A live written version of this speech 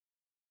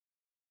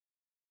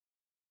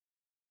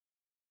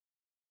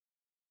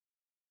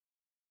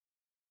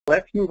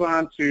let's move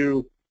on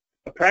to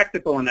a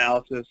practical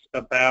analysis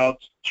about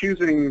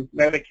choosing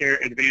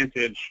Medicare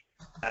Advantage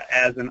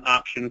as an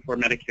option for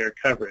Medicare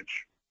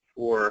coverage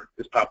for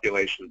this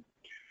population.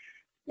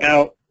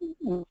 Now,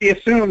 we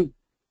assume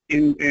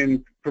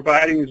in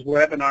providing these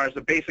webinars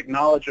a basic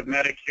knowledge of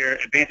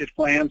Medicare Advantage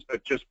plans,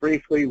 but just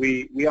briefly,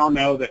 we all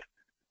know that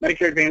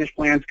Medicare Advantage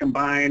plans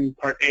combine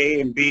Part A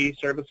and B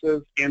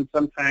services and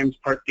sometimes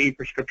Part D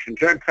prescription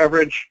drug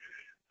coverage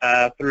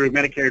through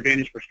Medicare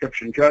Advantage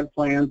prescription drug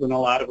plans. In a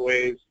lot of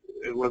ways,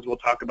 as we'll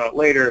talk about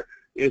later,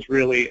 is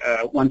really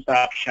a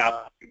one-stop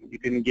shop. You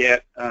can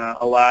get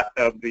a lot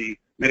of the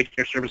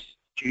Medicare services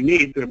you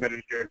need through a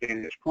Medicare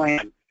Advantage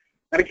plan.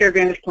 Medicare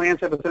Advantage plans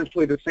have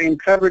essentially the same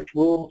coverage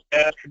rules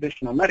as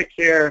traditional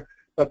Medicare,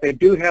 but they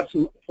do have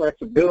some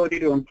flexibility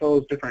to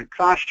impose different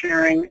cost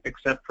sharing,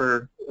 except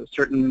for a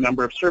certain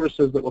number of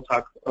services that we'll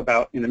talk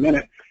about in a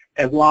minute,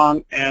 as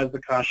long as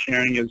the cost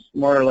sharing is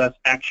more or less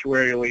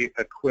actuarially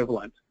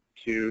equivalent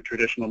to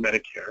traditional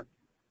Medicare.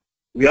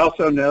 We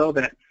also know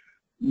that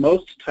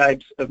most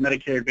types of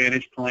Medicare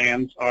Advantage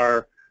plans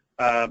are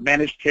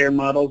managed care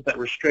models that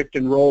restrict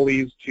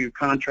enrollees to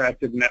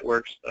contracted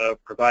networks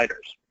of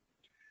providers.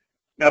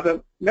 Now,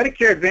 the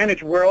Medicare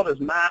Advantage world is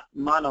not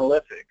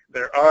monolithic.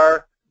 There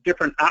are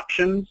different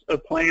options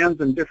of plans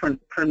and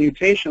different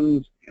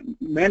permutations,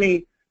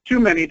 too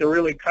many to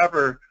really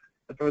cover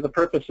for the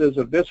purposes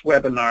of this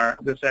webinar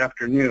this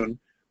afternoon.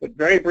 But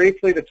very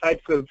briefly, the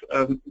types of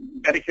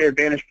Medicare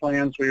Advantage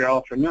plans we are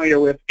all familiar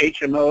with.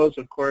 HMOs,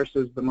 of course,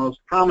 is the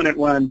most prominent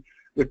one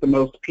with the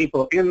most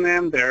people in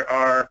them. There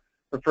are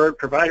preferred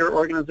provider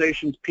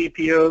organizations,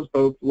 PPOs,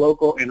 both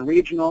local and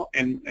regional,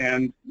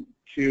 and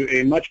to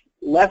a much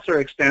lesser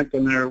extent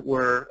than there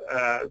were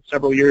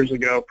several years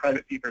ago,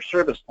 private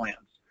fee-for-service plans.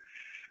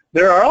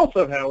 There are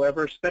also,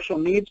 however, special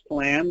needs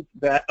plans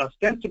that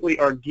ostensibly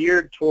are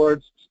geared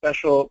towards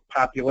special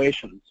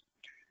populations.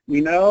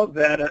 We know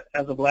that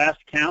as of last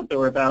count, there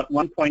were about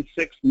 1.6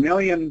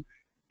 million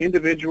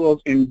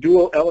individuals in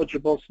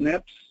dual-eligible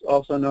SNPs,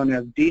 also known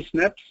as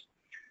D-SNPs.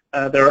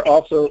 There are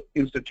also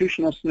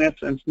institutional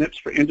SNPs and SNPs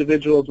for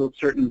individuals with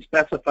certain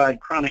specified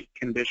chronic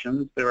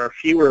conditions. There are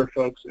fewer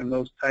folks in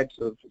those types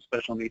of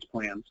special needs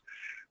plans.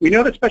 We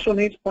know that special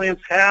needs plans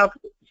have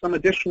some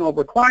additional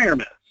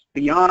requirements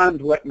beyond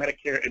what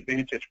Medicare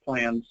Advantage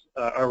plans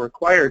are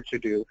required to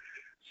do,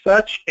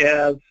 such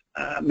as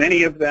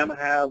many of them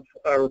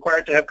are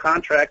required to have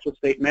contracts with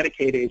state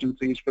Medicaid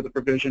agencies for the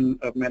provision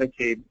of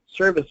Medicaid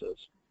services.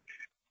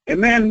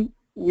 And then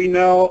we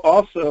know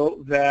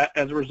also that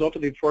as a result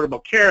of the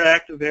Affordable Care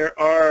Act, there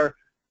are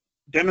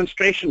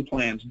demonstration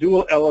plans,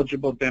 dual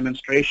eligible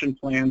demonstration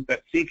plans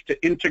that seek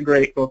to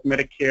integrate both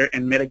Medicare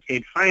and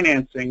Medicaid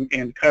financing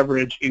and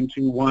coverage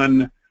into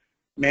one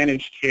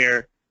managed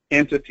care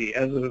entity.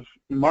 As of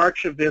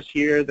March of this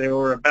year, there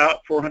were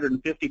about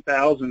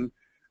 450,000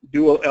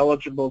 dual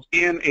eligibles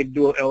in a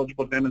dual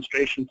eligible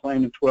demonstration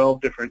plan in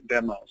 12 different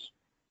demos.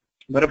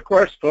 But of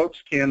course,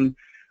 folks can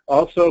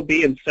also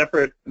be in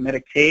separate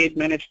Medicaid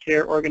managed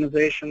care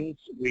organizations.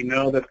 We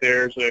know that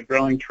there's a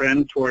growing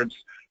trend towards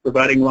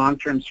providing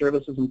long-term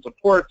services and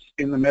supports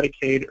in the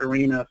Medicaid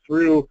arena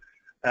through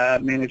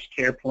managed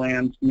care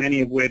plans,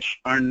 many of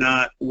which are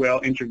not well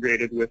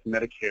integrated with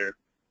Medicare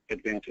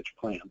Advantage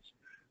plans.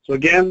 So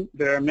again,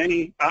 there are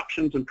many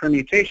options and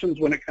permutations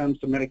when it comes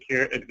to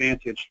Medicare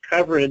Advantage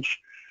coverage.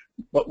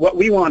 But what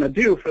we want to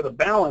do for the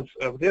balance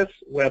of this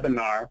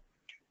webinar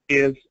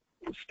is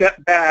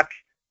step back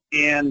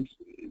and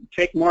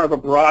take more of a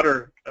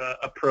broader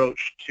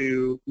approach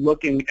to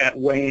looking at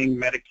weighing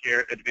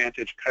Medicare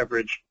Advantage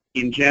coverage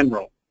in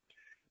general.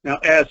 Now,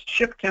 as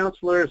CHIP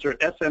counselors or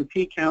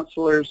SMP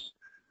counselors,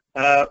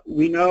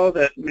 we know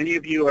that many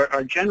of you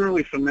are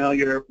generally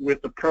familiar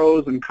with the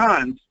pros and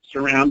cons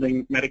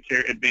surrounding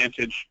Medicare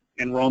Advantage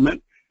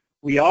enrollment.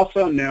 We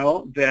also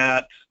know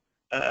that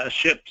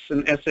CHIPs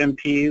and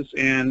SMPs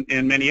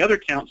and many other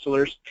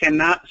counselors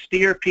cannot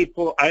steer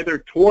people either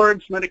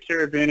towards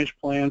Medicare Advantage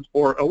plans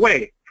or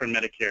away from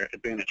Medicare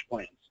Advantage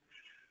plans.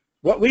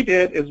 What we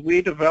did is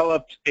we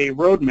developed a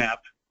roadmap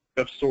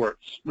of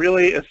sorts,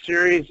 really a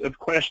series of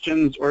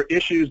questions or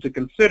issues to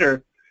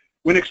consider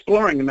when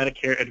exploring the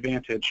Medicare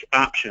Advantage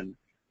option.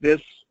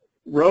 This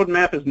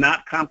roadmap is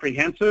not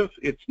comprehensive.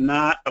 It's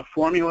not a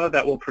formula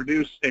that will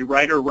produce a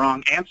right or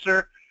wrong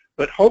answer,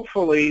 but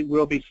hopefully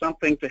will be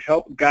something to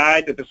help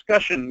guide the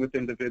discussion with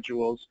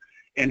individuals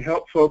and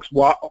help folks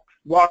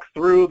walk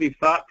through the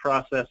thought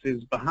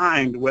processes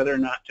behind whether or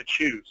not to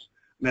choose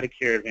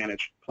Medicare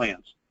Advantage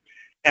plans.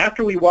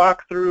 After we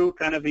walk through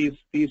kind of these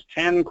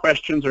 10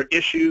 questions or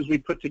issues we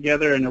put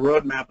together in a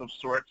roadmap of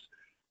sorts,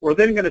 we're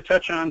then going to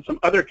touch on some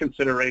other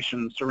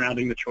considerations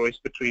surrounding the choice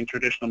between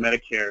traditional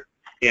Medicare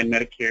and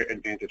Medicare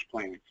Advantage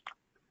plans.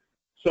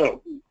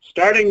 So,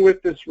 starting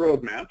with this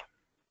roadmap,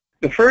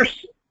 the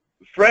first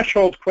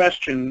threshold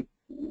question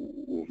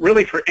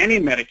really for any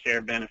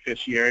Medicare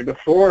beneficiary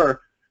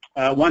before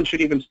one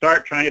should even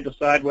start trying to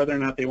decide whether or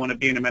not they want to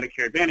be in a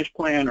Medicare Advantage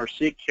plan or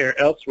seek care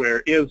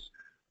elsewhere is,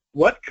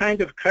 what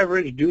kind of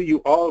coverage do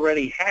you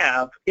already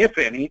have, if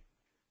any,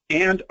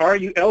 And are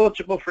you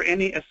eligible for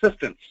any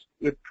assistance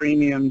with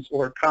premiums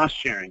or cost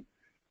sharing?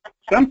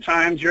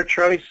 Sometimes your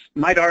choice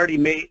might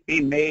already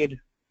be made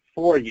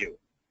for you.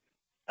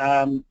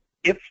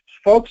 If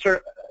folks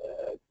are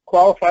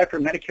qualify for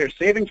Medicare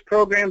savings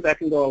program, that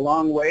can go a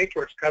long way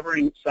towards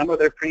covering some of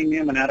their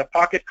premium and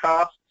out-of-pocket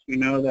costs. We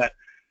know that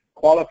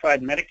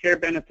qualified Medicare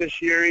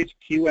beneficiaries,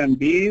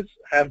 QMBs,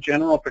 have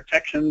general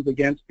protections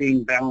against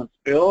being balance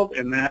billed,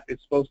 and that is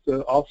supposed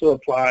to also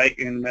apply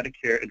in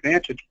Medicare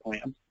Advantage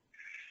plans.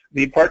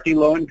 The Part D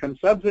low-income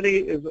subsidy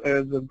is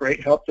of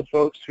great help to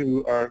folks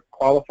who are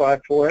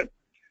qualified for it.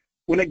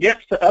 When it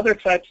gets to other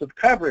types of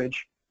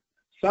coverage,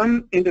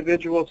 some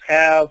individuals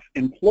have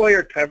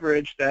employer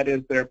coverage that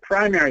is their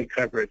primary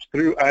coverage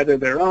through either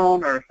their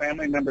own or a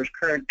family member's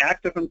current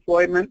active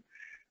employment.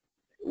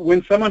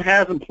 When someone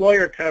has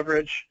employer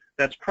coverage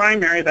that's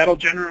primary, that'll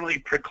generally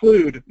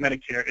preclude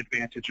Medicare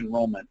Advantage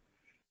enrollment.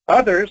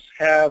 Others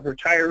have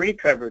retiree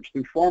coverage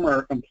through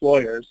former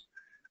employers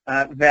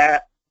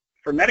that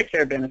for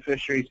Medicare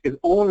beneficiaries is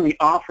only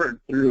offered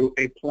through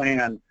a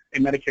plan, a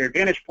Medicare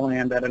Advantage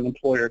plan that an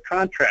employer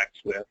contracts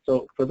with.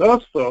 So for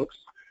those folks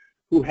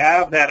who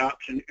have that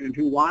option and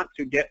who want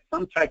to get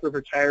some type of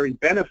retiree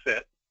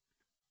benefit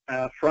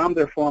from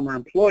their former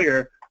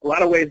employer, a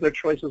lot of ways their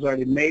choice is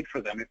already made for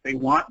them. If they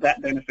want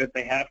that benefit,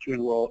 they have to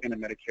enroll in a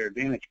Medicare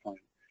Advantage plan.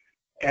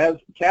 As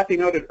Kathy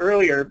noted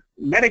earlier,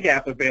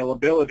 Medigap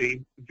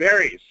availability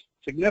varies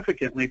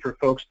significantly for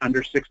folks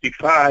under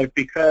 65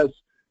 because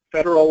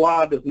federal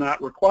law does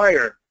not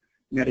require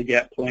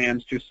Medigap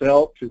plans to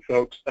sell to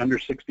folks under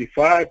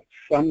 65.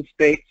 Some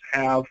states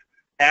have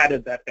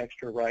added that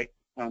extra right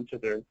onto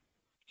their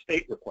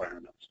state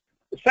requirements.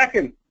 The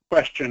second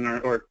question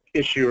or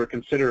issue or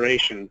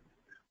consideration,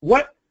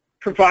 what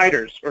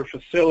providers or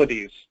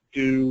facilities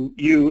do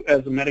you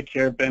as a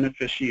Medicare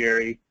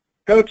beneficiary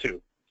go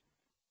to?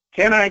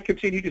 Can I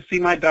continue to see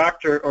my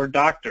doctor or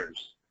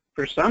doctors?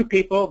 For some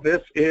people,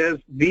 this is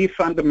the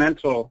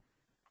fundamental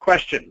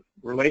question.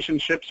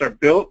 Relationships are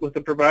built with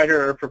the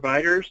provider or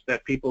providers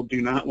that people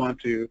do not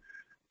want to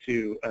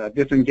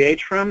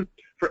disengage from.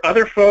 For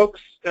other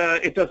folks,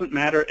 it doesn't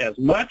matter as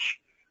much.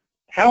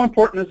 How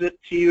important is it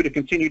to you to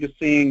continue to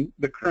seeing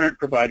the current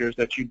providers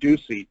that you do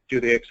see? Do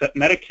they accept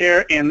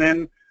Medicare, and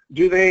then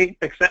do they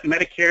accept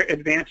Medicare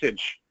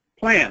Advantage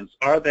plans?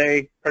 Are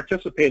they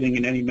participating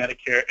in any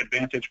Medicare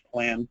Advantage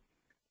plan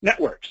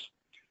networks?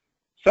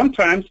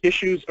 Sometimes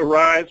issues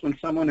arise when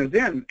someone is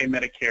in a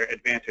Medicare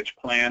Advantage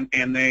plan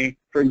and they,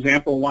 for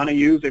example, want to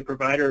use a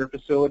provider or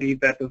facility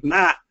that does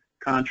not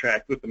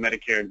contract with the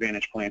Medicare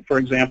Advantage plan. For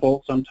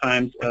example,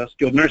 sometimes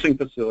skilled nursing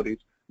facilities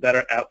that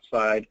are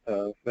outside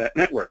of that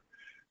network.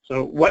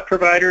 So what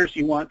providers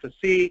you want to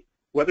see,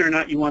 whether or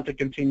not you want to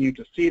continue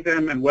to see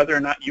them, and whether or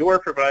not your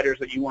providers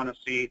that you want to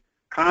see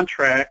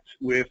contract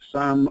with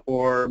some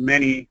or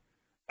many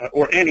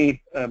or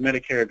any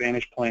Medicare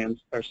Advantage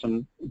plans are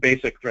some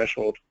basic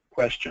threshold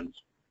questions.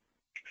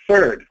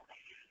 Third,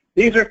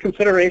 these are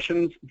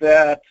considerations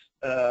that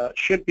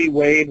should be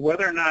weighed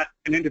whether or not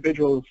an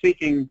individual is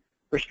seeking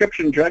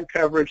prescription drug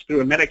coverage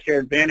through a Medicare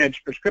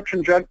Advantage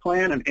prescription drug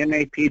plan, an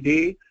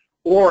MAPD,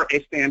 or a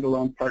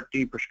standalone Part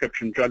D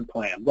prescription drug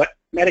plan. What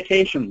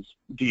medications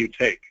do you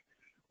take?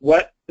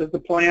 What does the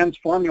plan's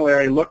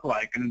formulary look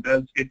like, and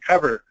does it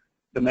cover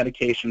the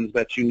medications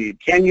that you need?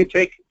 Can you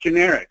take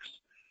generics?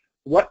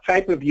 What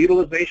type of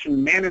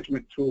utilization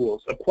management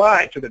tools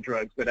apply to the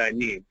drugs that I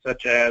need,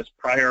 such as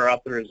prior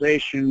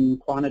authorization,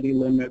 quantity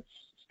limits,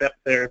 step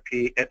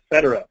therapy,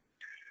 etc.?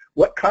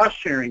 What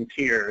cost-sharing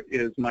tier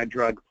is my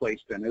drug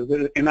placed in? Is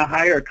it in a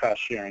higher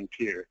cost-sharing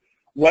tier?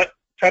 What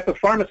type of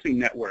pharmacy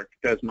network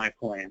does my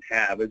plan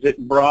have? Is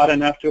it broad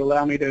enough to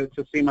allow me to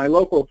see my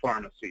local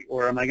pharmacy,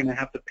 or am I going to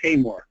have to pay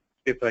more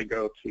if I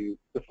go to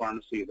the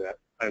pharmacy that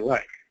I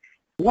like?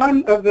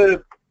 One of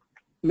the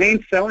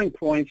main selling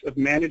points of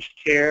managed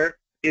care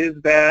is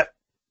that,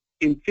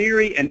 in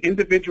theory, an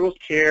individual's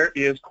care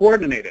is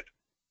coordinated.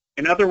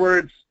 In other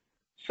words,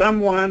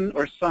 someone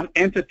or some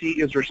entity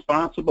is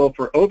responsible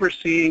for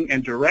overseeing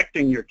and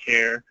directing your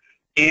care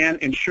and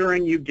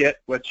ensuring you get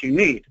what you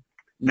need.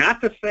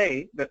 Not to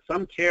say that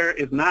some care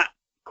is not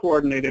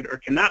coordinated or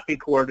cannot be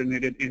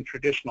coordinated in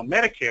traditional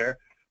Medicare,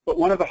 but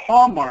one of the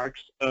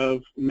hallmarks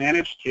of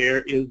managed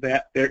care is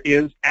that there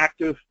is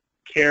active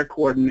care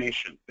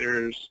coordination.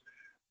 There's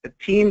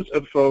teams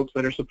of folks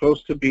that are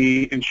supposed to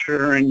be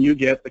ensuring you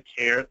get the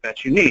care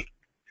that you need.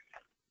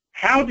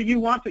 How do you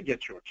want to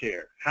get your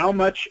care? How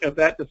much of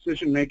that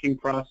decision-making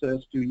process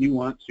do you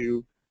want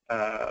to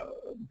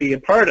be a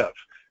part of?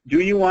 Do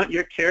you want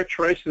your care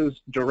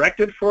choices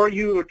directed for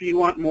you, or do you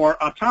want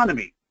more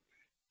autonomy?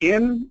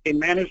 In a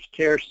managed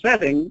care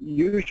setting,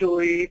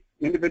 usually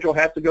an individual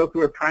has to go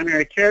through a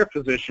primary care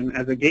physician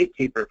as a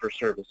gatekeeper for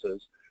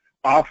services.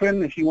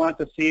 Often, if you want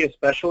to see a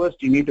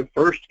specialist, you need to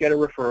first get a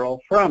referral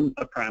from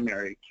a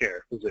primary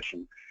care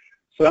physician.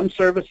 Some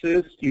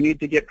services you need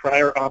to get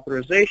prior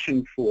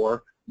authorization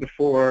for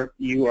before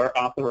you are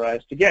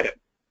authorized to get it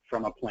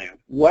from a plan.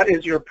 What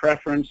is your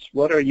preference?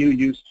 What are you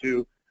used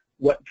to?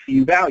 What do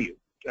you value?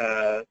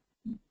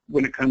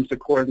 when it comes to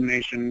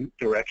coordination,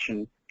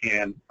 direction,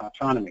 and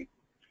autonomy.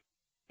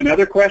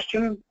 Another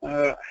question,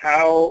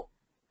 how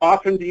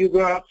often do you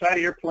go outside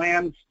of your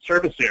plan's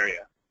service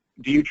area?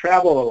 Do you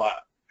travel a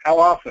lot? How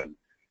often?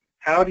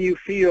 How do you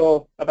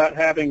feel about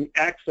having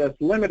access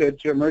limited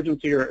to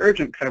emergency or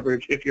urgent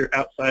coverage if you're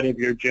outside of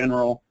your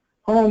general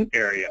home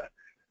area,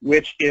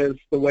 which is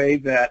the way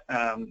that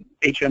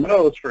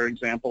HMOs, for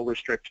example,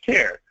 restrict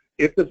care?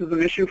 If this is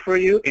an issue for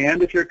you,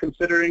 and if you're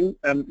considering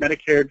a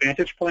Medicare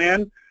Advantage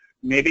plan,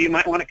 maybe you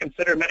might want to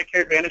consider a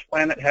Medicare Advantage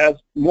plan that has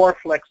more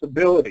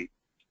flexibility,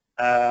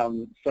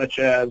 such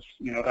as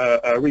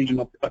a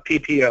regional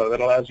PPO that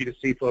allows you to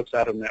see folks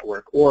out of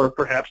network, or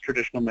perhaps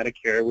traditional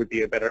Medicare would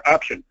be a better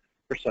option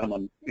for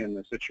someone in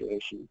this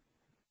situation.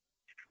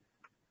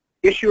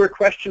 Issuer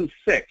question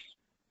 6.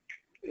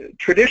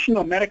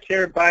 Traditional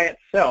Medicare by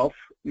itself,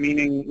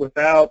 meaning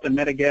without a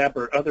Medigap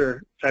or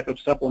other type of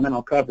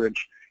supplemental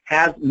coverage,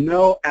 has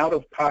no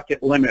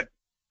out-of-pocket limit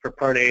for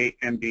Part A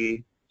and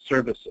B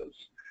services.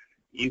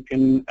 You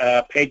can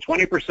pay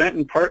 20%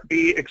 in Part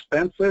B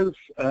expenses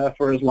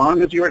for as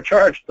long as you are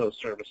charged those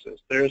services.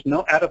 There is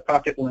no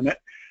out-of-pocket limit,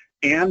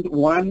 and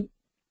one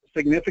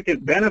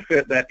significant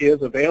benefit that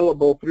is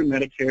available through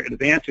Medicare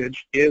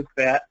Advantage is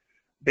that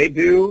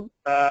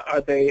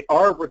they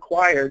are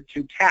required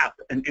to cap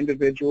an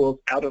individual's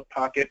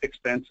out-of-pocket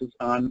expenses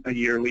on a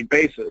yearly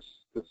basis,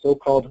 the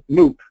so-called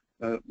MOOP,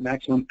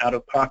 maximum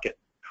out-of-pocket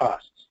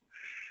costs.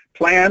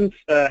 Plans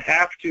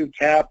have to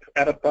cap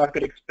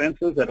out-of-pocket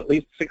expenses at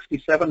least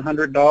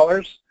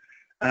 $6,700.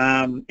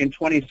 In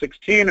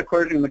 2016,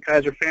 according to the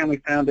Kaiser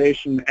Family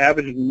Foundation, the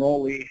average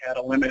enrollee had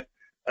a limit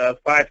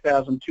of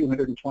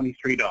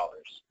 $5,223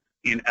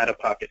 in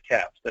out-of-pocket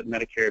caps that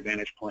Medicare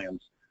Advantage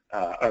plans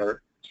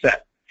are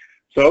set.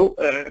 So,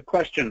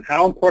 question,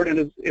 how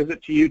important is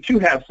it to you to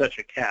have such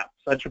a cap,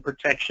 such a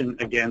protection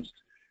against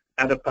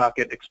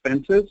out-of-pocket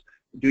expenses?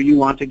 Do you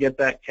want to get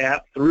that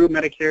cap through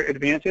Medicare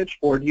Advantage,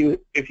 or do you,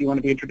 if you want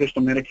to be in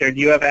traditional Medicare, do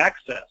you have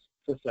access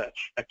to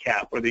such a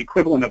cap or the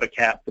equivalent of a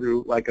cap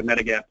through like a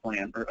Medigap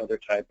plan or other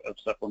type of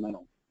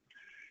supplemental?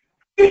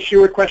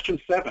 Issuer question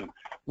 7.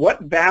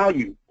 What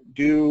value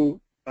do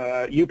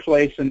you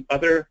place in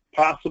other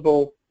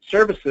possible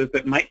services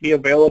that might be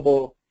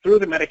available through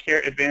the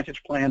Medicare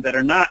Advantage plan that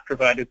are not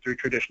provided through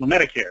traditional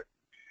Medicare?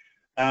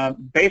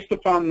 Based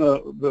upon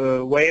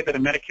the way that a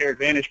Medicare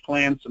Advantage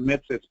plan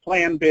submits its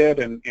plan bid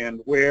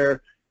and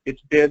where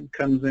its bid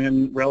comes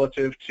in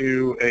relative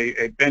to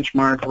a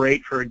benchmark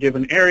rate for a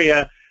given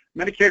area,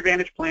 Medicare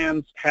Advantage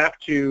plans have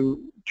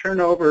to turn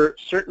over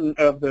certain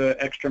of the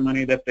extra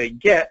money that they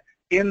get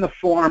in the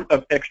form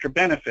of extra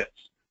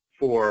benefits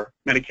for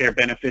Medicare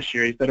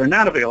beneficiaries that are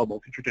not available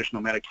to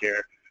traditional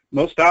Medicare.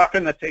 Most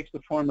often that takes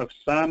the form of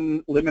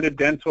some limited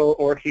dental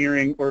or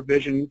hearing or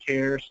vision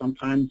care.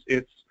 Sometimes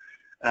it's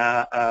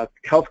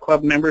health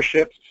club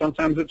memberships.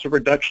 Sometimes it's a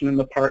reduction in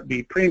the Part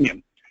B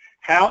premium.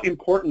 How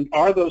important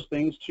are those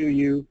things to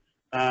you?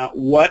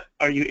 What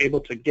are you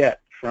able to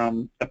get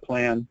from a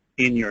plan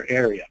in your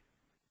area?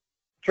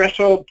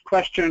 Threshold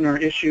question or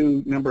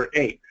issue number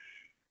 8.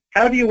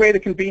 How do you weigh the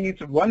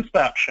convenience of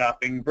one-stop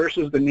shopping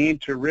versus the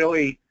need to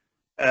really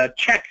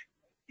check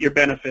your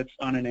benefits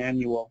on an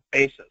annual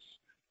basis?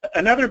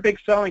 Another big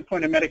selling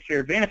point of Medicare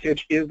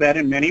Advantage is that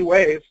in many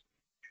ways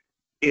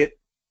it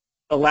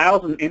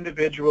allows an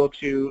individual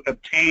to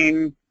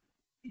obtain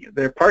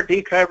their Part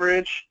D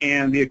coverage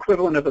and the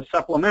equivalent of a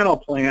supplemental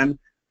plan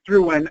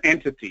through an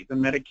entity, the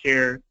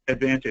Medicare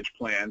Advantage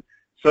plan.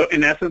 So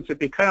in essence, it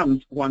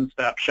becomes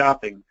one-stop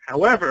shopping.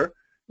 However,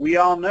 we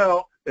all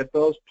know that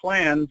those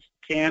plans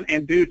can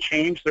and do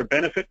change their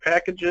benefit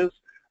packages,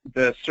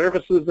 the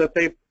services that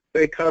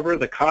they cover,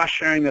 the cost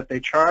sharing that they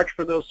charge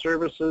for those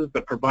services,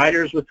 the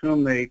providers with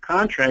whom they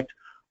contract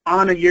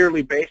on a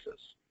yearly basis.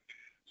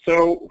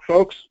 So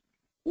folks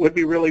would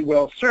be really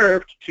well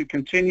served to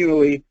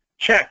continually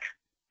check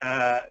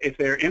if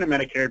they're in a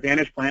Medicare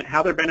Advantage plan,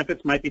 how their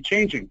benefits might be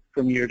changing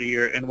from year to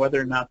year and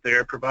whether or not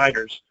their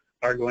providers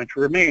are going to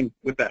remain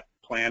with that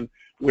plan.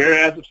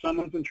 Whereas if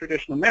someone's in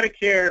traditional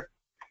Medicare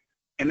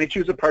and they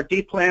choose a Part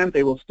D plan,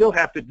 they will still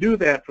have to do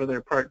that for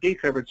their Part D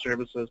covered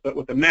services, but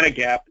with a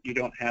Medigap, you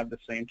don't have the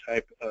same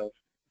type of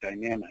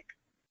dynamic.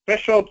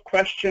 Threshold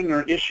question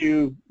or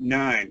issue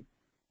 9.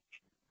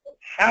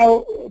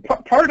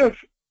 Part of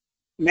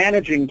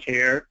managing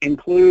care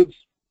includes,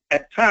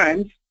 at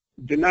times,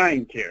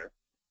 denying care,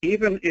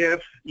 even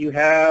if you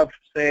have,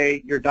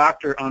 say, your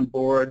doctor on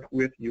board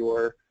with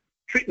your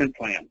treatment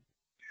plan.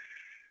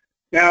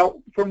 Now,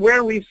 from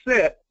where we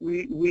sit,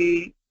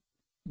 we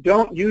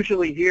don't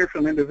usually hear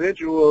from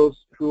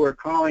individuals who are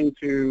calling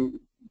to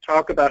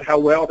talk about how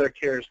well their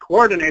care is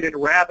coordinated.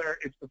 Rather,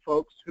 it's the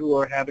folks who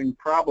are having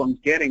problems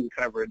getting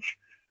coverage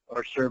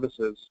or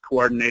services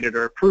coordinated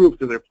or approved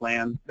through their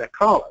plan that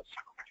call us.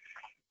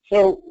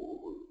 So,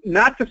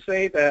 not to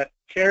say that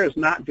care is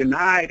not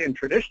denied in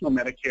traditional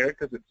Medicare,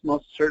 because it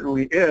most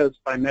certainly is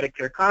by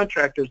Medicare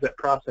contractors that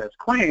process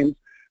claims.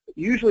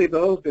 Usually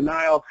those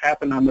denials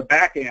happen on the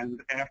back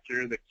end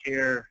after the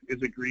care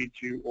is agreed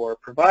to or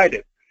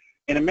provided.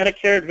 In a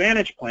Medicare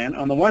Advantage plan,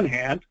 on the one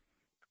hand,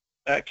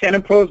 can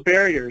impose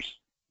barriers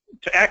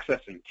to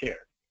accessing care.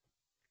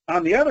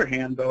 On the other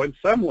hand, though, in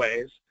some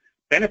ways,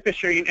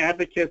 beneficiary and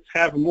advocates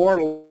have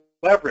more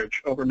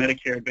leverage over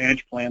Medicare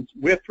Advantage plans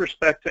with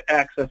respect to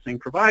accessing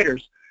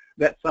providers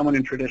that someone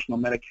in traditional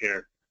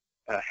Medicare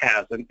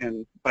has.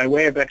 And by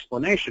way of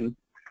explanation,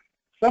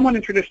 someone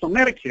in traditional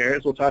Medicare,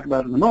 as we'll talk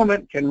about in a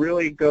moment, can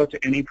really go to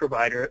any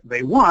provider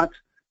they want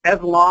as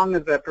long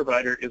as that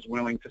provider is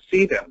willing to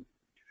see them.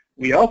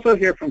 We also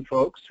hear from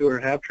folks who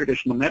have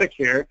traditional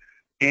Medicare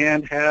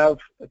and have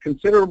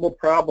considerable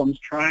problems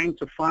trying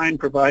to find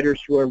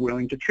providers who are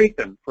willing to treat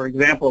them. For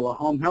example, a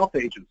home health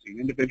agency. An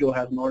individual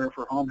has an order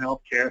for home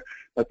health care,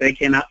 but they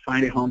cannot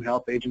find a home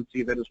health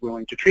agency that is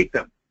willing to treat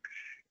them.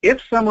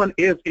 If someone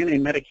is in a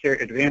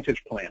Medicare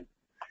Advantage plan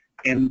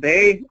and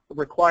they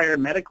require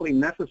medically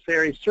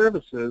necessary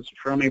services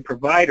from a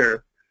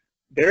provider,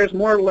 there is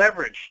more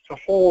leverage to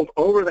hold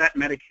over that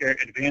Medicare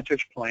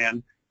Advantage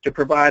plan to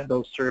provide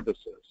those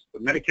services. The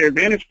Medicare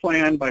Advantage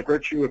plan, by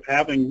virtue of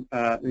having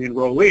the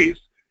enrollees,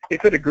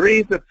 if it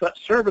agrees that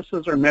such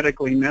services are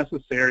medically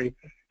necessary,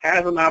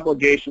 has an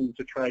obligation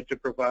to try to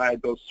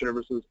provide those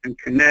services and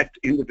connect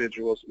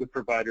individuals with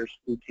providers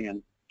who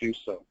can do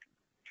so.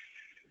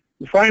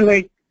 And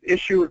finally,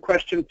 issue of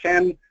question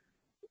 10,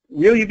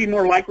 will you be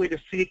more likely to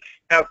seek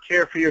out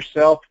care for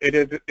yourself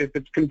if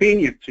it's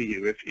convenient to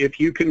you, if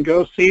you can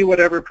go see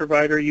whatever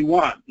provider you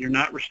want? You're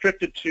not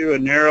restricted to a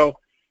narrow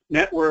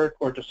network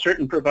or to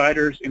certain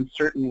providers in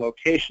certain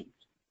locations.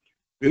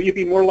 Will you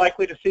be more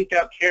likely to seek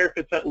out care if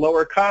it's at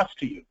lower cost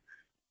to you?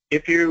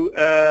 If you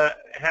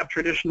have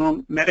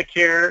traditional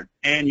Medicare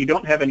and you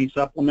don't have any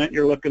supplement,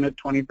 you're looking at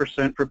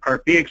 20% for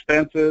Part B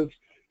expenses.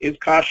 Is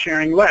cost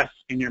sharing less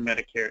in your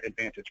Medicare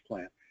Advantage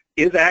plan?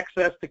 Is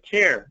access to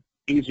care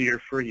easier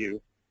for you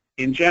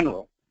in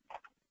general?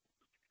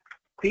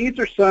 These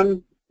are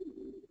some,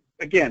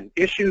 again,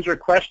 issues or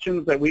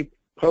questions that we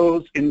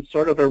pose in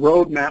sort of a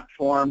roadmap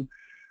form,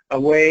 a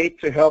way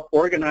to help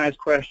organize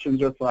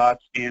questions or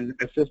thoughts in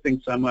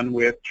assisting someone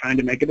with trying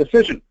to make a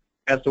decision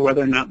as to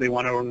whether or not they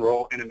want to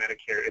enroll in a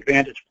Medicare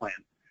Advantage plan.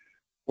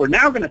 We're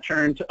now going to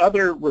turn to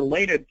other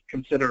related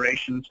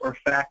considerations or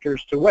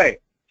factors to weigh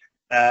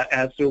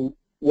as to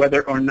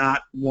whether or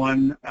not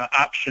one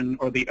option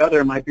or the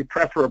other might be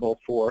preferable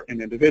for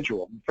an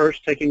individual.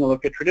 First, taking a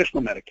look at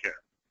traditional Medicare.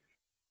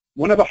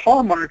 One of the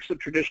hallmarks of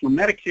traditional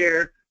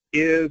Medicare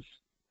is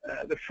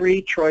the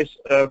free choice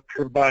of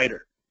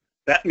provider.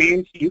 That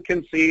means you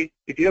can see,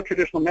 if you have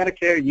traditional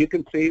Medicare, you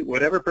can see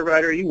whatever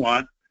provider you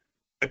want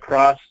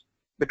across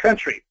the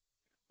country.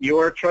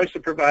 Your choice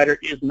of provider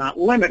is not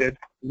limited,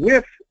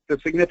 with the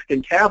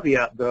significant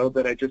caveat, though,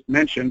 that I just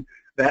mentioned,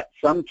 that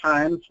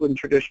sometimes with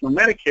traditional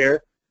Medicare,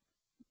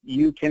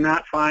 you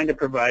cannot find a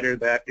provider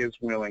that is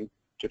willing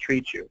to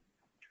treat you.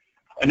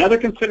 Another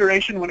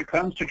consideration when it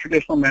comes to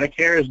traditional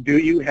Medicare is, do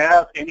you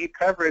have any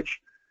coverage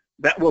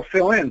that will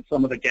fill in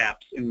some of the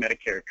gaps in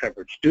Medicare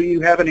coverage? Do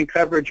you have any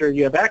coverage, or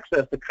you have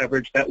access to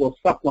coverage that will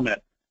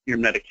supplement your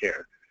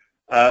Medicare?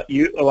 A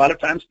lot of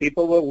times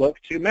people will look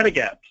to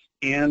Medigaps,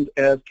 and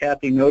as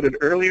Kathy noted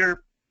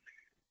earlier,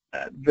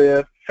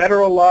 the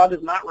federal law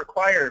does not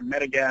require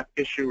Medigap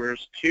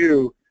issuers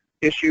to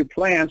issue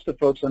plans to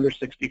folks under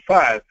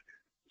 65.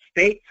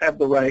 States have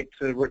the right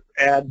to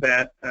add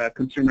that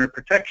consumer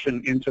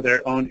protection into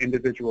their own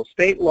individual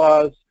state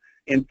laws,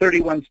 and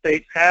 31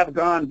 states have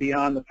gone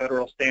beyond the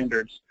federal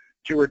standards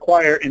to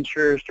require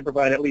insurers to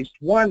provide at least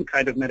one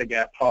kind of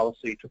Medigap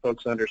policy to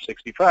folks under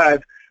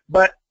 65,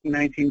 but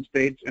 19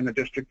 states and the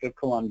District of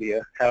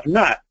Columbia have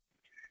not.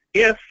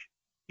 If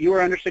you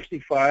are under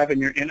 65 and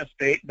you're in a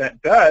state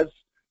that does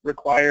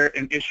require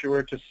an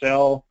issuer to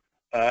sell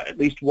at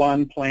least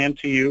one plan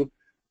to you,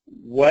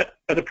 what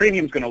are the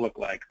premiums going to look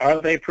like?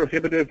 Are they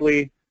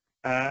prohibitively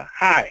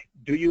high?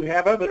 Do you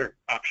have other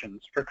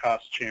options for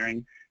cost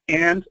sharing?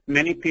 And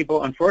many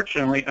people,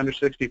 unfortunately, under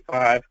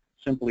 65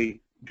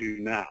 simply do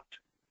not.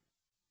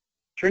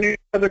 Turning to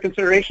other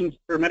considerations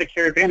for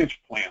Medicare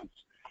Advantage plans.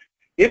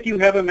 If you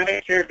have a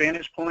Medicare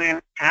Advantage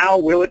plan, how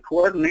will it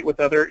coordinate with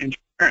other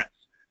insurance?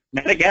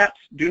 Medigaps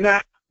do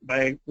not,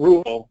 by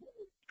rule,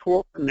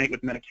 coordinate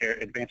with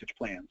Medicare Advantage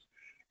plans.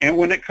 And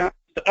when it comes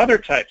to other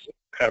types of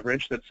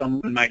coverage that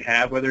someone might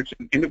have, whether it's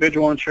an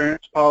individual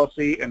insurance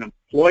policy, an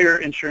employer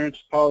insurance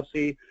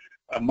policy,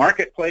 a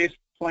marketplace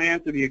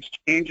plan through the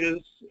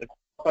exchanges, a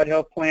qualified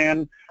health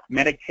plan,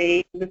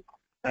 Medicaid,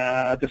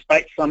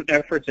 despite some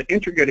efforts at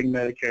integrating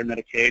Medicare and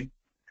Medicaid,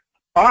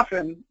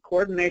 often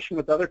coordination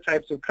with other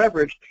types of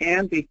coverage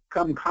can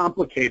become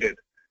complicated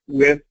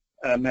with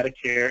a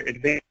Medicare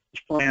Advantage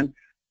plan,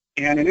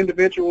 and an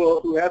individual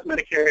who has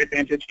Medicare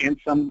Advantage and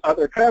some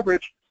other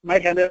coverage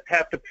might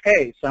have to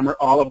pay some or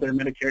all of their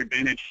Medicare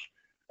Advantage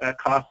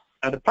costs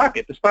out of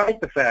pocket, despite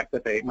the fact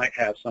that they might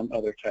have some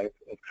other type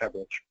of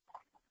coverage.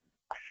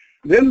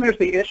 Then there's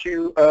the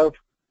issue of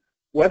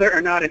whether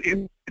or not an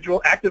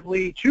individual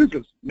actively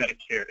chooses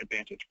Medicare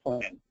Advantage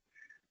plan.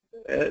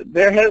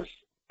 There has,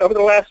 over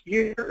the last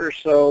year or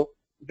so,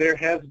 there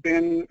has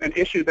been an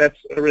issue that's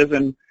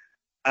arisen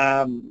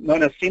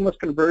known as seamless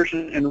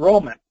conversion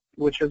enrollment,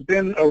 which has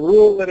been a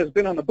rule that has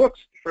been on the books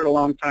for a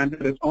long time,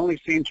 but has only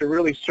seemed to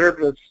really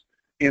surface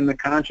in the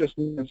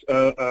consciousness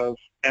of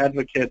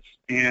advocates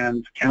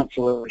and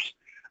counselors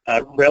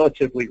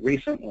relatively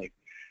recently.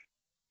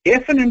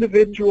 If an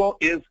individual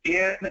is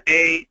in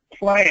a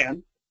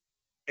plan,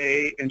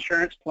 an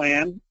insurance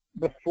plan,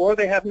 before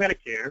they have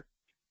Medicare,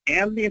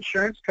 and the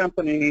insurance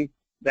company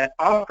that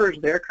offers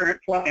their current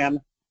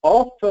plan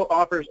also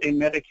offers a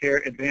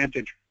Medicare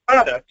Advantage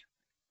product,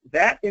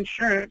 that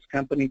insurance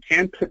company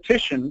can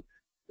petition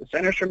the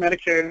Centers for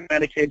Medicare and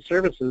Medicaid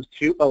Services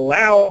to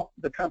allow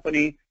the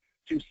company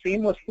to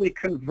seamlessly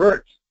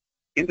convert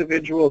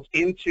individuals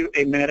into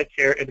a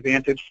Medicare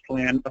Advantage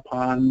plan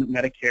upon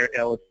Medicare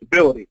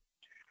eligibility.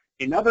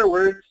 In other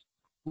words,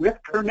 with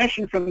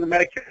permission from the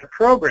Medicare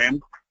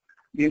program,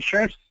 the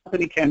insurance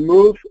company can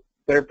move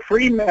their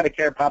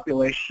pre-Medicare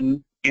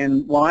population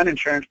in one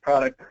insurance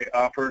product they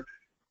offer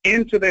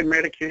into the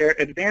Medicare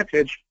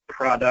Advantage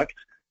product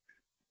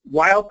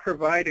while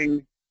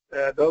providing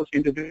those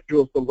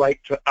individuals the right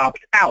to opt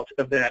out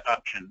of that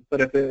option.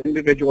 But if the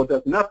individual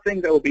does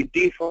nothing, they will be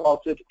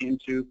defaulted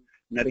into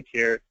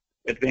Medicare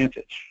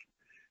Advantage.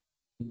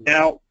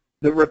 Now,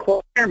 the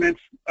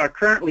requirements are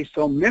currently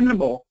so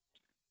minimal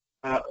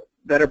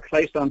that are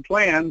placed on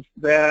plans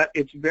that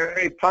it's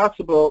very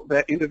possible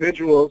that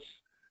individuals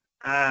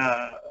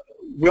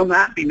will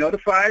not be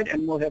notified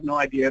and will have no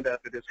idea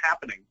that it is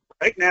happening.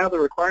 Right now, the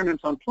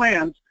requirements on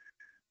plans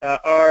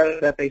are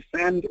that they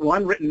send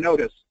one written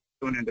notice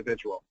to an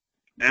individual.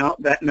 Now,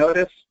 that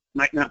notice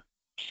might not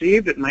be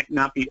received, it might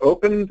not be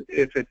opened.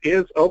 If it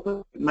is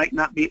opened, it might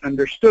not be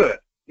understood.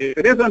 If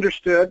it is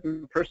understood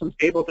and the person's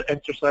able to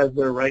exercise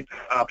their right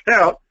to opt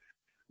out,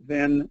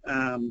 then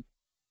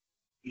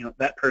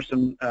that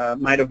person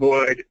might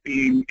avoid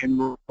being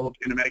enrolled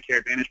in a Medicare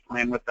Advantage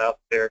plan without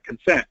their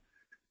consent.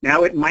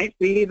 Now, it might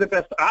be the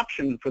best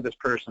option for this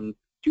person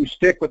to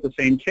stick with the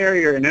same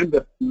carrier and end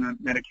up in a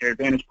Medicare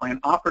Advantage plan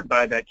offered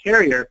by that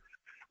carrier,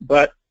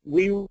 but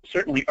we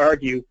certainly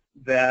argue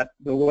that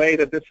the way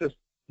that this is,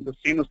 the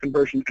seamless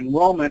conversion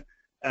enrollment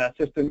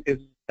system is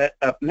set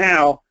up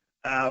now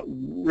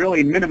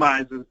really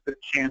minimizes the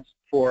chance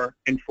for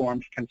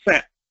informed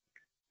consent.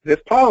 This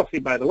policy,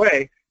 by the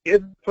way,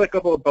 is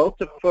applicable both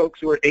to folks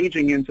who are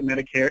aging into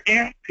Medicare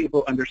and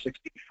people under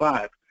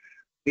 65.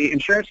 The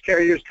insurance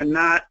carriers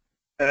cannot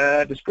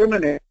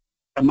discriminate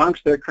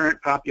amongst their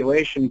current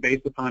population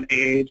based upon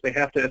age. They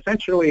have to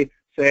essentially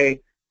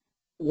say,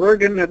 we're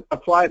going to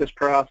apply this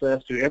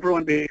process to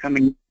everyone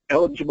becoming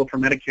eligible for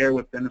Medicare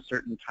within a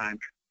certain time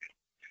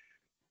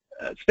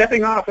period.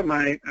 Stepping off of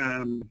my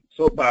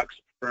soapbox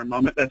for a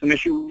moment, that's an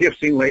issue we have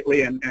seen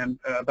lately and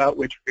about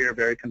which we are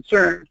very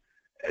concerned,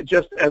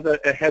 just as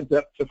a heads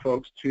up to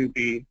folks to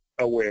be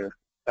aware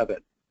of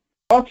it.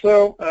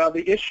 Also,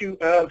 the issue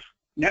of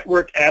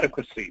network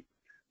adequacy.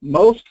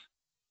 Most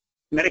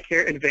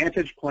Medicare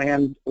Advantage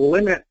plans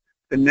limit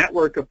the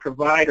network of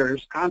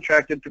providers,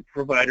 contracted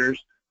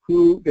providers,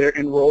 who their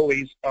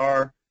enrollees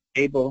are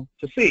able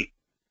to see.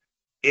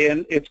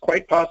 And it's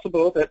quite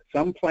possible that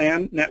some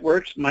plan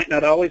networks might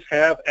not always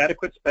have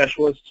adequate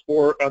specialists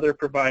or other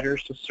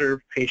providers to serve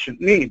patient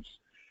needs.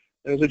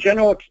 There's a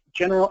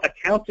general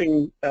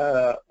accounting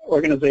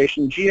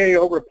organization,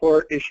 GAO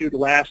report issued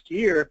last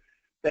year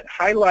that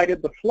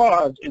highlighted the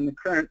flaws in the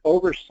current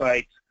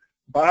oversight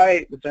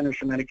by the Centers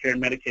for Medicare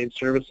and Medicaid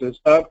Services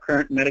of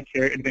current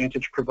Medicare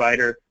Advantage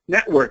provider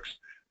networks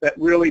that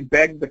really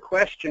begged the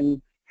question,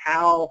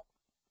 how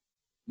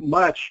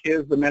much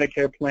is the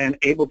Medicare plan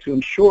able to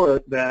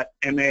ensure that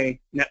MA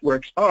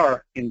networks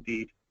are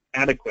indeed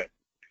adequate?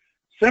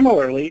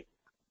 Similarly,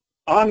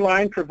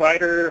 online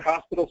provider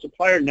hospital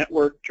supplier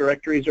network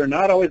directories are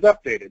not always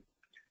updated.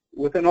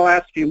 Within the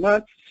last few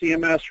months,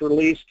 CMS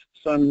released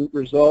some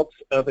results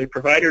of a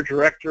provider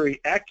directory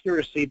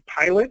accuracy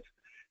pilot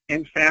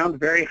and found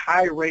very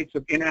high rates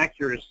of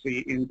inaccuracy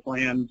in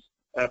plans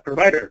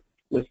provider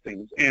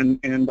listings.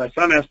 And by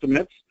some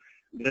estimates,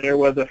 there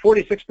was a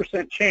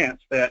 46%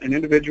 chance that an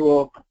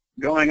individual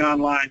going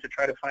online to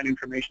try to find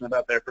information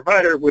about their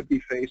provider would be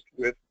faced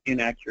with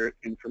inaccurate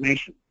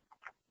information.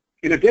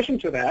 In addition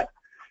to that,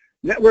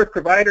 network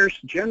providers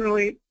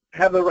generally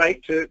have the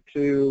right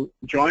to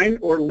join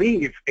or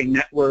leave a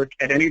network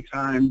at any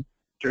time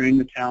during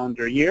the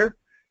calendar year,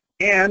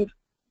 and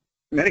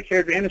Medicare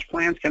Advantage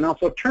plans can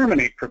also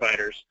terminate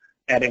providers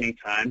at any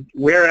time,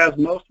 whereas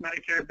most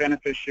Medicare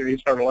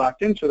beneficiaries are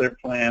locked into their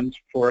plans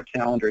for a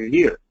calendar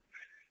year.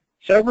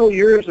 Several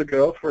years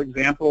ago, for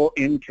example,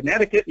 in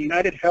Connecticut,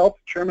 United Health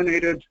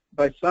terminated,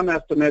 by some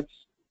estimates,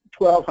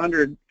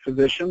 1,200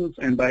 physicians,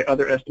 and by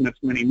other estimates,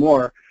 many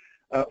more,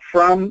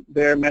 from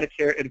their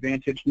Medicare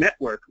Advantage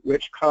network,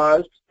 which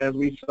caused, as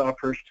we saw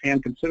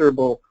firsthand,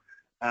 considerable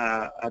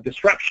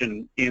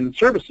disruption in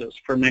services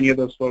for many of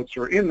those folks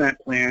who are in that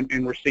plan,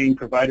 and we're seeing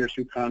providers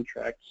whose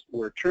contracts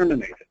were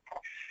terminated.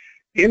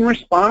 In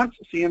response,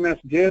 CMS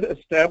did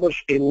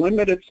establish a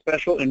limited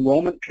special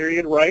enrollment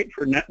period right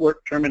for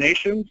network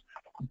terminations,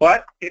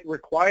 but it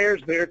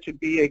requires there to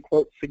be a,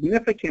 quote,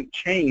 significant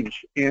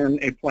change in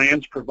a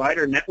plan's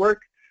provider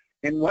network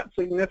and what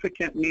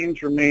significant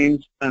means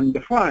remains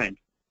undefined.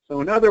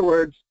 So in other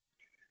words,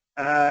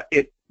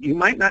 you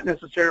might not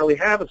necessarily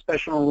have a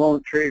special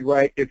enrollment period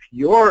right if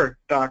your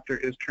doctor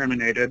is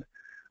terminated,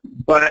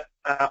 but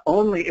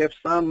only if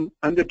some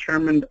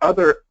undetermined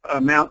other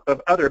amount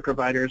of other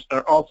providers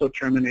are also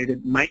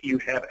terminated might you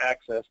have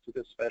access to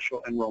this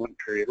special enrollment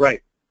period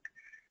right.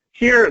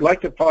 Here, I'd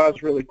like to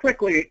pause really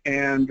quickly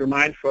and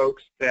remind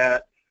folks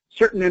that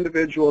certain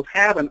individuals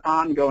have an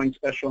ongoing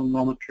special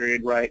enrollment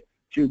period right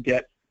to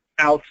get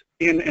out,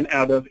 in and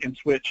out of, and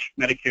switch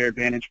Medicare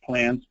Advantage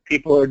plans.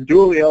 People are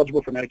dually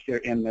eligible for Medicare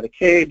and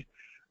Medicaid,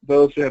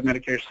 those who have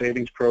Medicare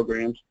savings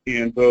programs,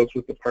 and those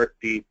with the Part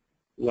D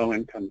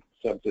low-income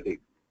subsidy.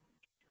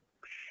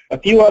 A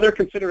few other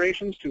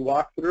considerations to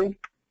walk through.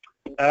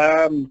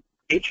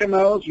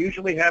 HMOs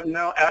usually have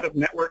no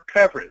out-of-network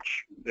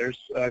coverage. There's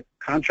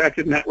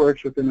contracted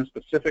networks within a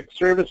specific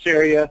service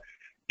area,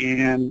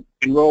 and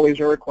enrollees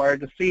are required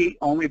to see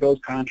only those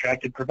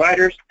contracted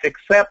providers,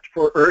 except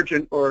for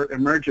urgent or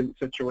emergent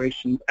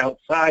situations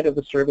outside of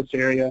the service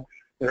area.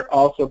 There are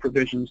also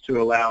provisions to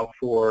allow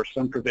for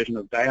some provision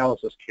of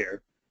dialysis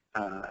care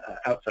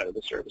outside of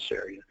the service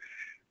area.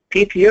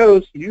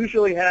 PPOs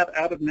usually have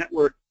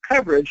out-of-network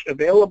coverage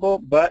available,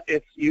 but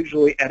it's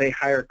usually at a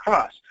higher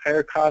cost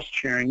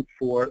sharing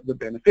for the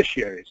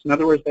beneficiaries. In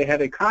other words, they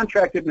have a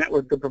contracted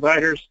network of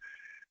providers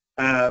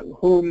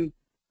whom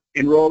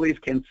enrollees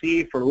can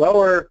see for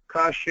lower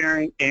cost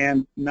sharing,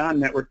 and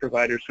non-network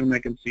providers whom they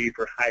can see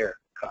for higher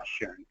cost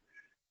sharing.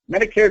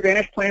 Medicare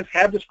Advantage plans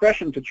have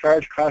discretion to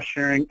charge cost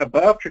sharing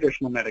above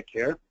traditional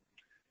Medicare.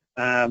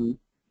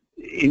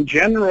 In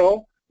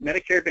general,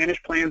 Medicare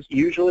Advantage plans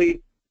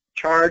usually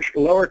charge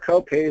lower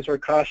copays or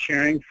cost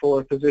sharing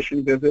for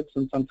physician visits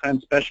and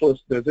sometimes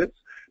specialist visits,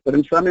 but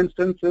in some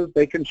instances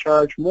they can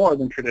charge more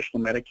than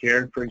traditional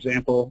Medicare, for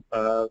example,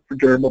 for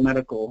durable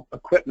medical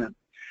equipment.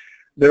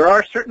 There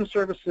are certain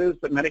services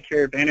that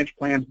Medicare Advantage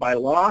plans by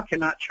law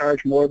cannot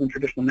charge more than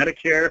traditional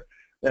Medicare.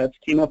 That's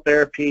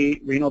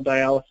chemotherapy, renal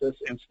dialysis,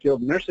 and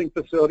skilled nursing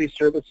facility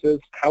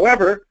services.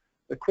 However,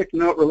 a quick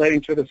note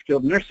relating to the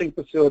skilled nursing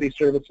facility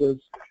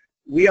services,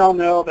 we all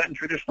know that in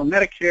traditional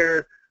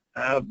Medicare,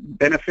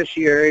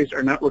 beneficiaries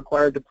are not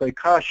required to pay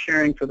cost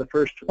sharing for the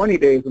first 20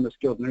 days in the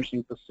skilled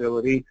nursing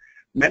facility.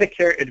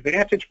 Medicare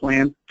Advantage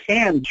plans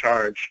can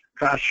charge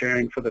cost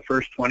sharing for the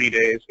first 20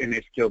 days in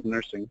a skilled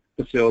nursing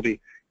facility,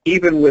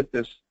 even with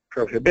this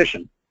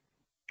prohibition.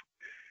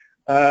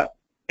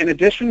 In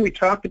addition, we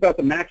talked about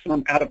the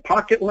maximum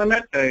out-of-pocket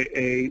limit,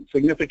 a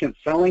significant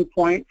selling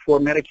point for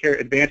Medicare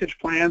Advantage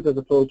plans as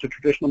opposed to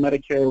traditional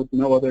Medicare with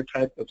no other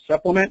type of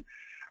supplement.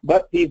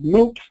 But these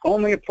MOOPs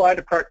only apply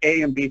to Part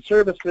A and B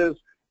services,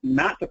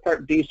 not to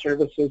Part D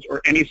services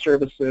or any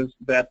services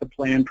that the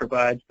plan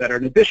provides that are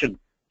in addition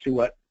to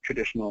what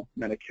traditional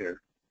Medicare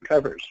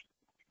covers.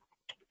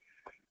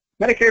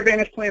 Medicare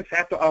Advantage plans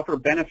have to offer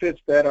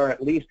benefits that are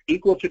at least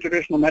equal to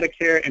traditional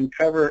Medicare and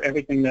cover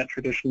everything that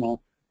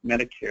traditional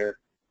Medicare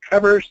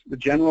covers. The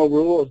general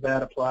rule is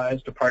that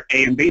applies to Part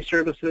A and B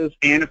services,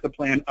 and if the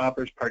plan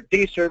offers Part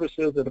D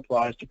services, it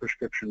applies to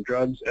prescription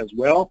drugs as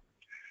well.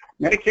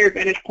 Medicare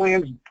Advantage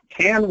plans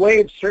can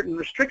waive certain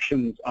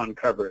restrictions on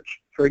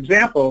coverage. For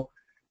example,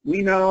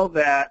 we know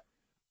that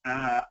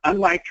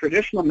unlike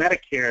traditional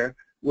Medicare,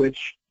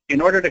 which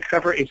in order to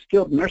cover a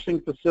skilled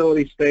nursing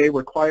facility stay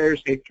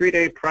requires a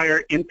 3-day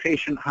prior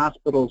inpatient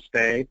hospital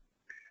stay,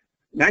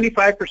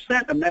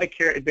 95% of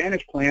Medicare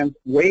Advantage plans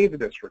waive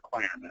this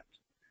requirement,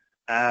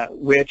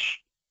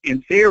 which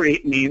in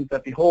theory means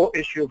that the whole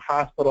issue of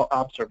hospital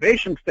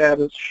observation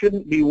status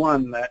shouldn't be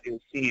one that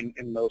is seen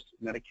in most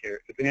Medicare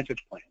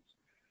Advantage plans.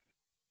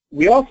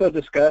 We also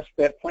discussed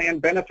that plan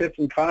benefits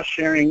and cost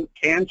sharing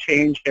can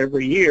change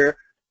every year,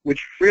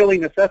 which really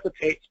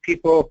necessitates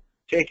people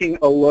taking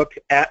a look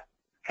at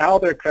how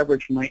their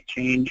coverage might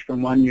change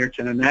from one year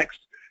to the next,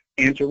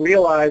 and to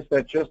realize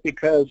that just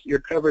because your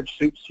coverage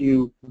suits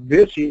you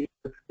this year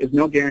is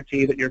no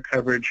guarantee that your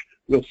coverage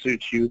will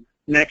suit you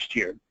next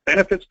year.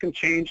 Benefits can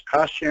change,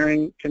 cost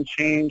sharing can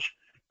change,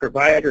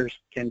 providers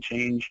can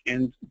change,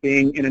 and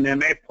being in an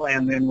MA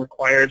plan then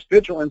requires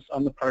vigilance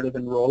on the part of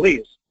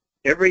enrollees.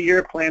 Every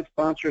year, plan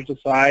sponsors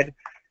decide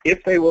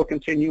if they will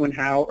continue and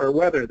how, or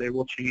whether they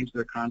will change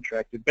their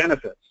contracted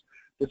benefits.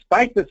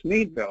 Despite this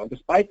need, though,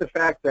 despite the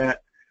fact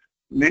that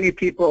many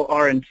people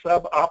are in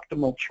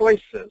suboptimal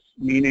choices,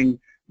 meaning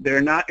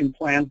they're not in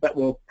plans that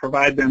will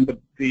provide them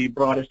the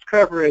broadest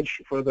coverage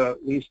for the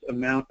least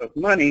amount of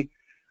money,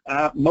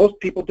 most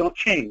people don't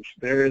change.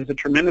 There is a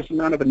tremendous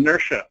amount of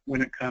inertia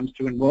when it comes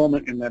to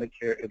enrollment in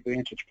Medicare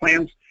Advantage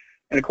plans.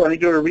 And according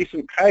to a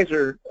recent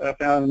Kaiser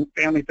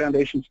Family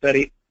Foundation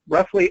study,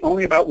 roughly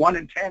only about 1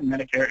 in 10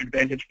 Medicare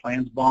Advantage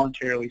plans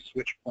voluntarily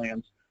switch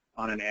plans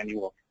on an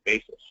annual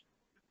basis.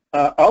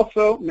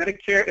 Also,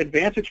 Medicare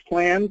Advantage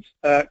plans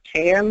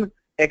can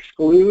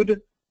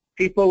exclude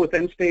people with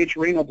end-stage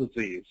renal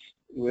disease,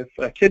 with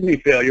kidney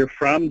failure,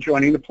 from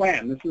joining the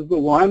plan. This is the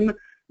one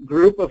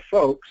group of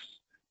folks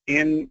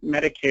in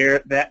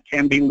Medicare that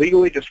can be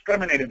legally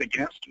discriminated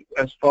against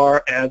as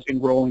far as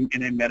enrolling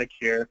in a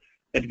Medicare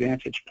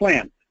Advantage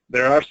plan.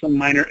 There are some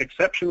minor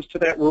exceptions to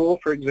that rule.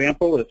 For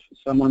example, if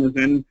someone is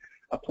in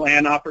a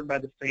plan offered by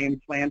the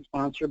same plan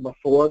sponsor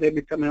before they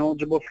become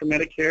eligible for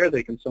Medicare,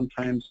 they can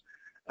sometimes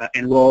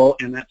enroll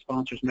in that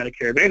sponsor's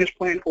Medicare Advantage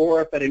plan,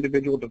 or if that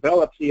individual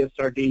develops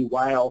ESRD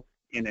while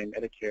in a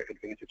Medicare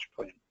Advantage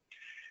plan.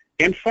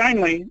 And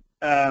finally,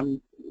 a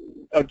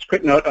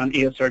quick note on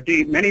ESRD,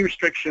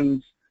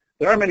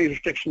 there are many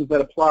restrictions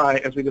that apply,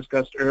 as we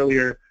discussed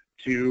earlier,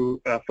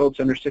 to folks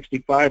under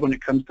 65 when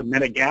it comes to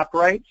Medigap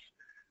rights.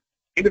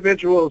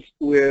 Individuals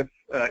with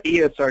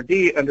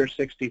ESRD under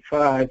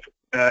 65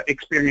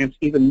 experience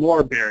even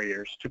more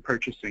barriers to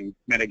purchasing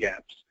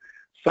Medigaps.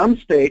 Some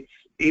states,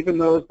 even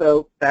those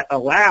that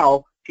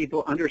allow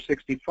people under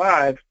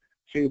 65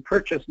 to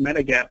purchase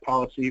Medigap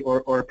policy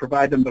or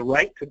provide them the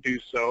right to do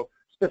so,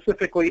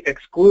 specifically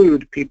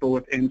exclude people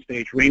with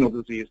end-stage renal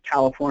disease,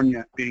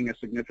 California being a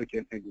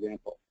significant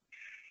example.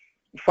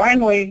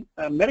 Finally,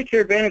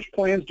 Medicare Advantage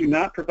plans do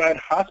not provide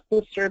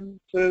hospice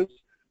services,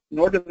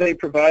 nor do they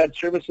provide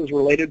services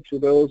related to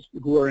those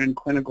who are in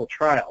clinical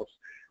trials.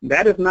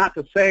 That is not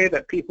to say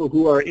that people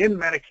who are in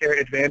Medicare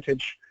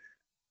Advantage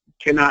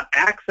cannot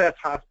access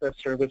hospice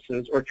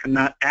services or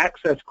cannot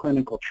access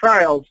clinical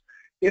trials.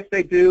 If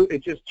they do,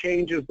 it just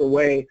changes the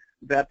way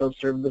that those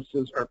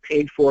services are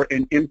paid for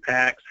and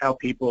impacts how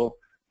people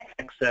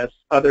access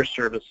other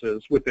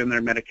services within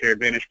their Medicare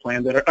Advantage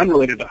plan that are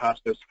unrelated to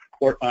hospice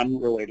or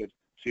unrelated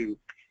to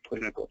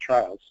clinical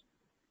trials.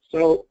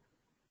 So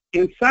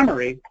in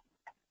summary,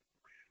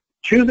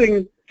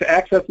 choosing to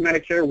access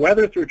Medicare,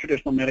 whether through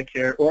traditional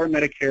Medicare or a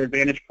Medicare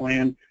Advantage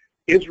plan,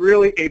 is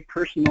really a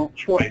personal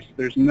choice.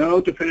 There's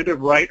no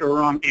definitive right or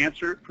wrong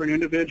answer for an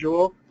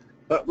individual,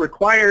 but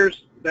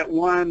requires that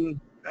one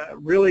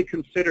really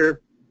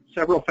consider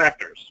several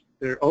factors: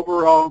 their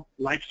overall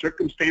life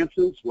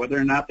circumstances, whether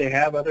or not they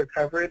have other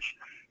coverage,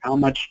 how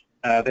much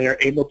they are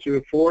able to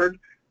afford,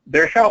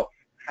 their health,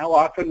 how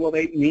often will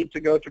they need to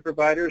go to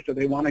providers, do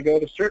they want to go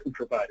to certain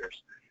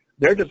providers,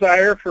 their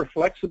desire for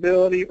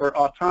flexibility or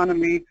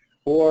autonomy,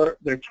 or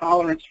their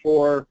tolerance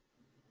for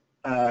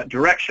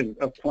direction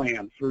of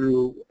plan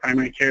through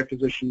primary care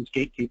physicians,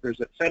 gatekeepers,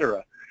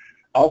 etc.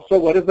 Also,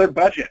 what is their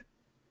budget?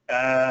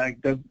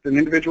 Does an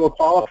individual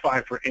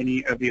qualify for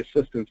any of the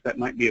assistance that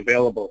might be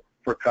available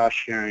for cost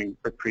sharing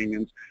or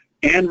premiums?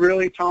 And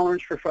really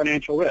tolerance for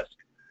financial risk.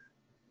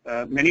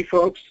 Many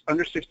folks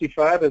under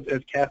 65,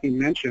 as Kathy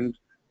mentioned,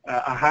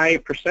 a high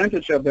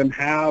percentage of them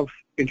have,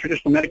 in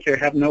traditional Medicare,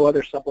 have no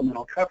other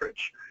supplemental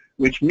coverage,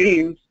 which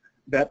means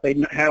that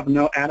they have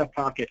no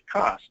out-of-pocket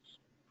costs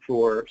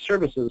for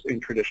services in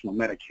traditional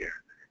Medicare.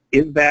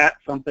 Is that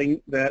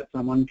something that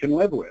someone can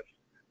live with?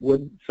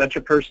 Would such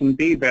a person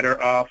be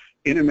better off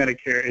in a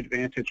Medicare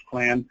Advantage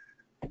plan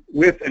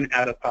with an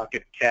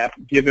out-of-pocket cap,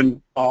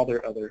 given all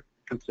their other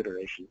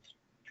considerations?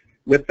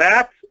 With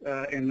that,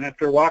 and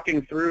after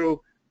walking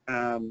through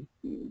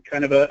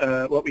kind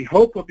of what we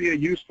hope will be a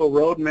useful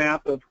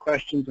roadmap of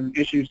questions and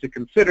issues to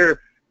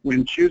consider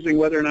when choosing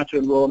whether or not to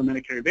enroll in a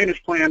Medicare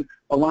Advantage plan,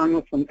 along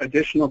with some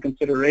additional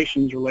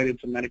considerations related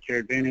to Medicare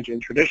Advantage and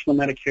traditional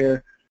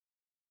Medicare,